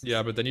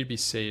 Yeah, but then you'd be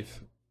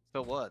safe.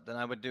 So what? Then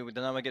I would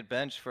get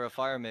benched for a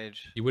fire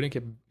mage. You wouldn't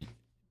get...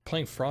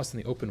 Playing Frost in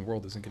the open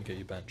world isn't going to get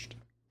you benched.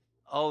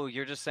 Oh,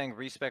 you're just saying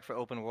respec for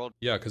open world.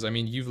 Yeah, because, I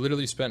mean, you've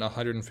literally spent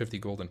 150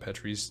 gold in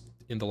Petries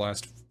in the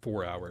last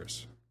 4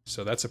 hours.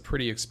 So that's a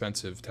pretty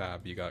expensive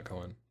tab you got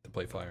going to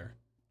play Fire.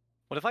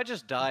 What if I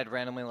just died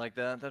randomly like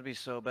that? That'd be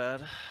so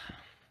bad.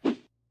 This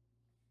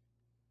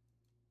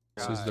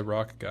is the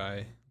rock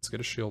guy. Let's get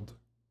a shield.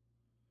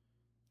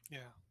 Yeah.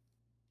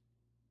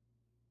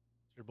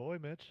 It's your boy,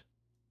 Mitch.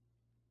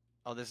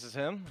 Oh, this is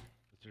him?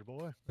 It's your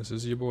boy. This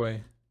is your boy.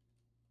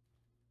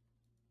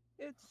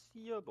 It's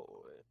your boy.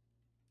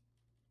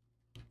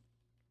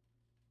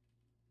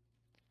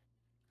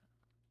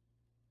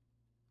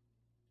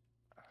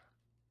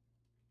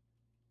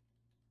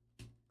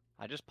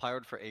 I just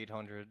pyroed for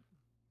 800.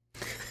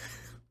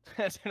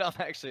 Dude, I'm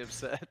actually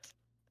upset.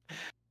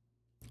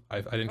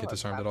 I didn't get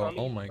disarmed at all.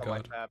 Oh my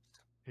god.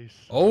 He's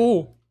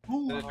Oh!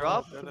 Did it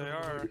drop? There they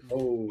are.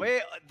 Oh.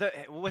 Wait,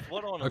 with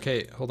what on? 'em?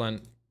 Okay, hold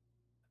on.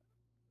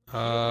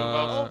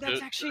 Oh,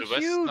 that's actually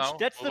huge.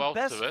 That's the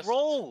best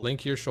roll.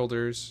 Link your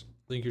shoulders.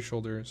 Link your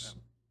shoulders.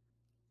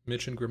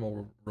 Mitch and Grim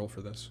will roll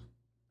for this.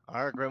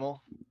 All right, Grimmel.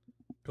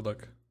 Good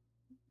luck.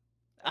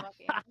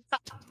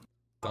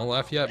 Don't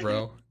laugh yet,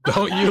 bro.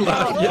 Don't you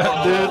laugh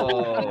yet,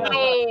 dude.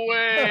 No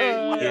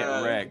way! Get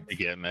wrecked.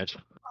 Again, Mitch.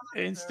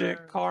 Instant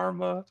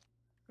karma.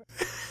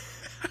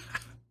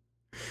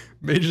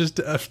 Mage's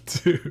to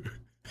F2.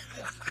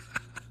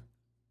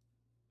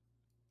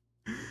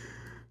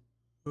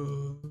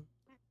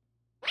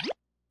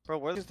 Bro,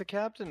 where's the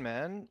captain,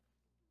 man?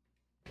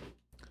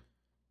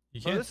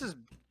 You Bro, can't. this is...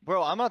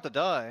 Bro, I'm about to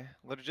die.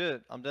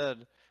 Legit, I'm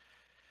dead.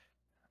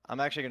 I'm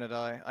actually gonna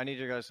die. I need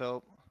your guys'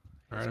 help.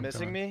 All He's right, I'm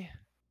missing coming. me.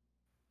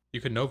 You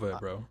could Nova it,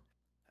 bro.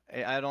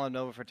 I don't have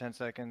Nova for 10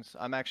 seconds.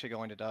 I'm actually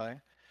going to die.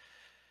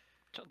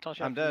 Attends,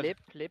 I'm dead.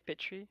 Les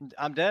petri.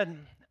 I'm dead.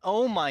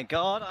 Oh my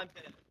god, I'm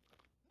dead.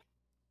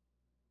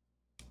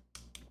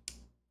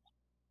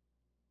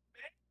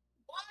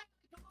 Why am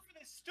I going for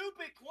this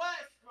stupid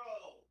quest, bro?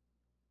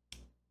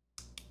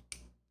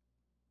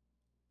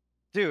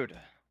 Dude,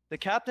 the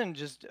captain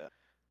just...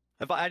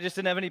 I just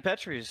didn't have any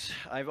petris.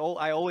 I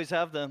always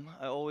have them.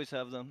 I always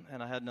have them,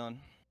 and I had none.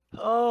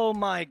 Oh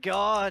my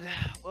god.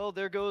 Well,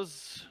 there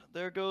goes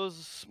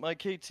my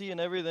KT and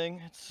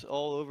everything. It's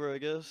all over, I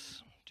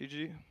guess.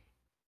 GG.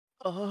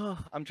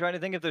 I'm trying to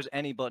think if there's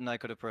any button I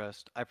could have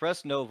pressed. I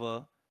pressed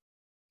Nova.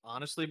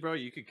 Honestly, bro,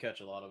 you could catch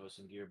a lot of us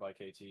in gear by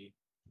KT.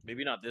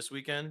 Maybe not this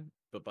weekend,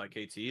 but by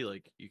KT,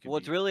 like you could. Well,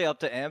 it's really up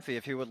to Amphi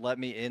if he would let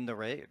me in the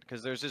raid,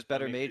 because there's just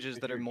better mages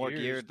if that are your more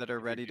gear's- geared that are if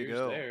your ready to gear's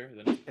go. there,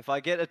 then- If I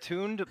get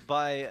attuned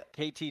by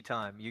KT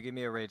time, you give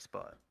me a raid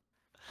spot.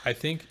 I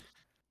think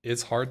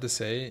it's hard to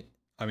say.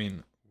 I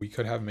mean, we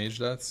could have mage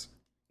deaths,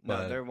 No,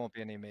 but there won't be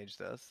any mage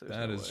deaths. There's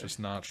that no is way. just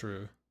not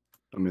true.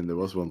 I mean, there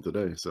was one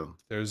today, so.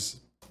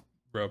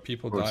 Bro,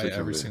 people Of course die it can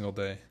every be. single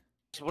day.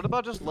 So what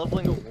about just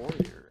leveling a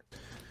warrior?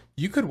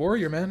 You could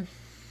warrior, man.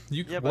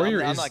 Yeah, but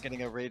warrior I'm is not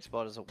getting a raid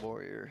spot as a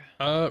warrior.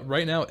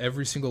 right now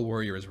every single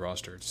warrior is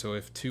rostered. So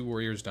if 2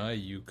 warriors die,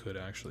 you could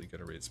actually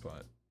get a raid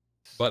spot.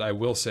 But I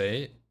will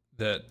say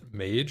that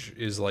mage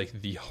is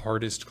like the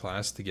hardest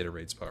class to get a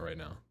raid spot right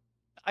now.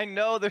 I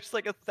know there's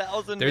like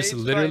 1,000. There's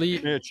mages literally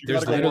right- Mitch, you there's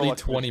gotta go literally Warlock,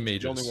 20 Mitch.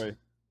 It's the mages. only way.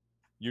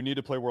 You need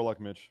to play Warlock,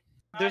 Mitch.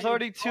 There's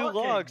already 2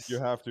 logs. You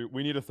have to.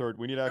 We need a third.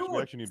 We need actually.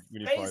 We actually need. We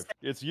need 5.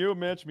 It's you,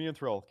 Mitch, me, and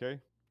Thrall. Okay.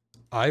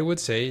 I would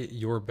say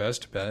your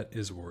best bet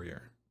is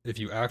warrior. If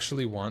you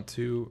actually want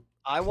to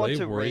want play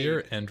to warrior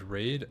raid. and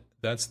raid,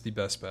 that's the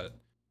best bet.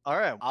 All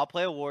right, I'll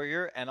play a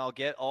warrior and I'll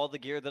get all the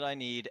gear that I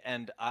need,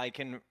 and I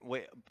can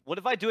wait. What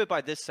if I do it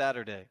by this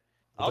Saturday?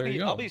 Well, there you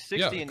go. I'll be 60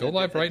 Yeah, in go a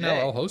live right now. day.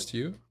 I'll host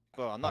you.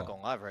 Well, I'm not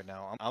going live right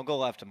now. I'll go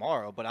live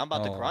tomorrow, but I'm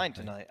about to Oh, grind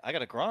okay. tonight. I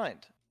gotta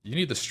grind. You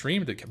need the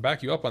stream to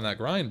back you up on that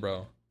grind,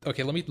 bro.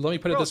 Okay, let me put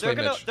it Bro, this way, they're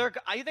gonna, Mitch.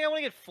 you think I want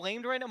to get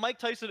flamed right now? Mike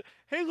Tyson,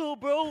 hey little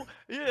bro,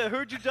 yeah, I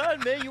heard you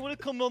died, man. You want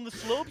to come on the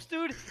slopes,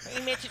 dude?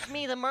 Hey Mitch, it's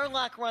me, the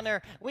Murloc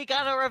runner. We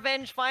got our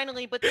revenge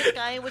finally, but this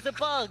guy was a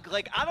bug.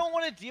 Like, I don't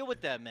want to deal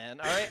with that, man.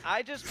 All right,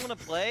 I just want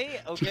to play,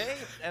 okay,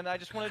 and I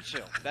just want to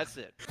chill. That's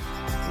it.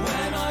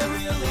 When I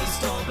really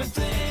stop and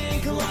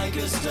think, like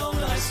a stone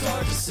I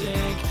start to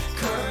sink.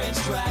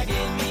 Currents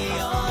dragging me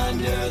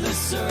under the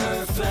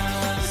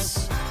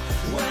surface.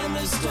 When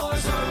the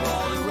stars are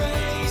all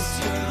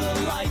erased, you're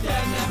the light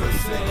that never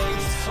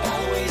fades,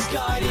 always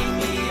guiding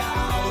me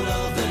out.